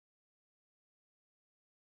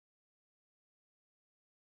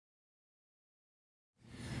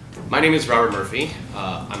My name is Robert Murphy.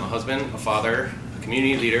 I'm a husband, a father, a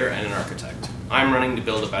community leader, and an architect. I'm running to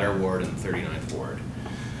build a better ward in the 39th Ward.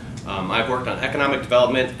 I've worked on economic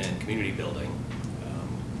development and community building.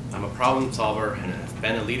 I'm a problem solver and have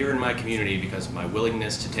been a leader in my community because of my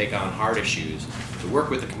willingness to take on hard issues, to work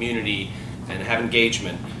with the community and have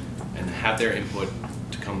engagement and have their input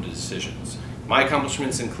to come to decisions. My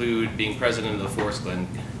accomplishments include being president of the Forest Glen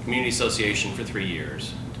Community Association for 3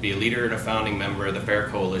 years, to be a leader and a founding member of the Fair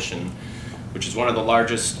Coalition, which is one of the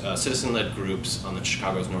largest citizen-led groups on the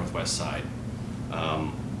Chicago's Northwest Side. I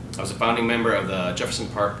was a founding member of the Jefferson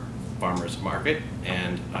Park Farmers Market,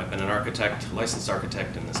 and I've been an architect, licensed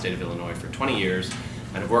architect in the state of Illinois for 20 years,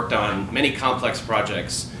 and have worked on many complex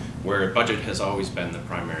projects where budget has always been the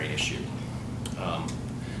primary issue.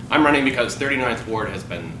 I'm running because 39th Ward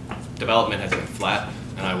development has been flat,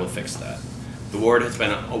 and I will fix that. The ward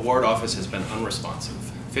office has been unresponsive.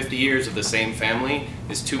 50 years of the same family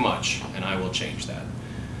is too much, and I will change that.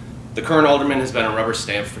 The current alderman has been a rubber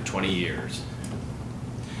stamp for 20 years.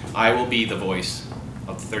 I will be the voice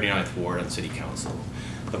of the 39th Ward on City Council.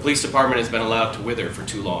 The police department has been allowed to wither for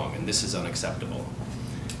too long, and this is unacceptable.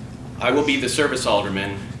 I will be the service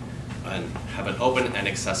alderman and have an open and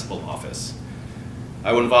accessible office.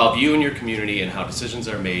 I will involve you and your community in how decisions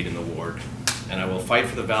are made in the ward, and I will fight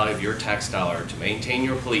for the value of your tax dollar to maintain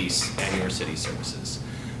your police and your city services.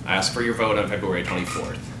 I ask for your vote on February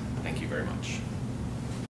 24th.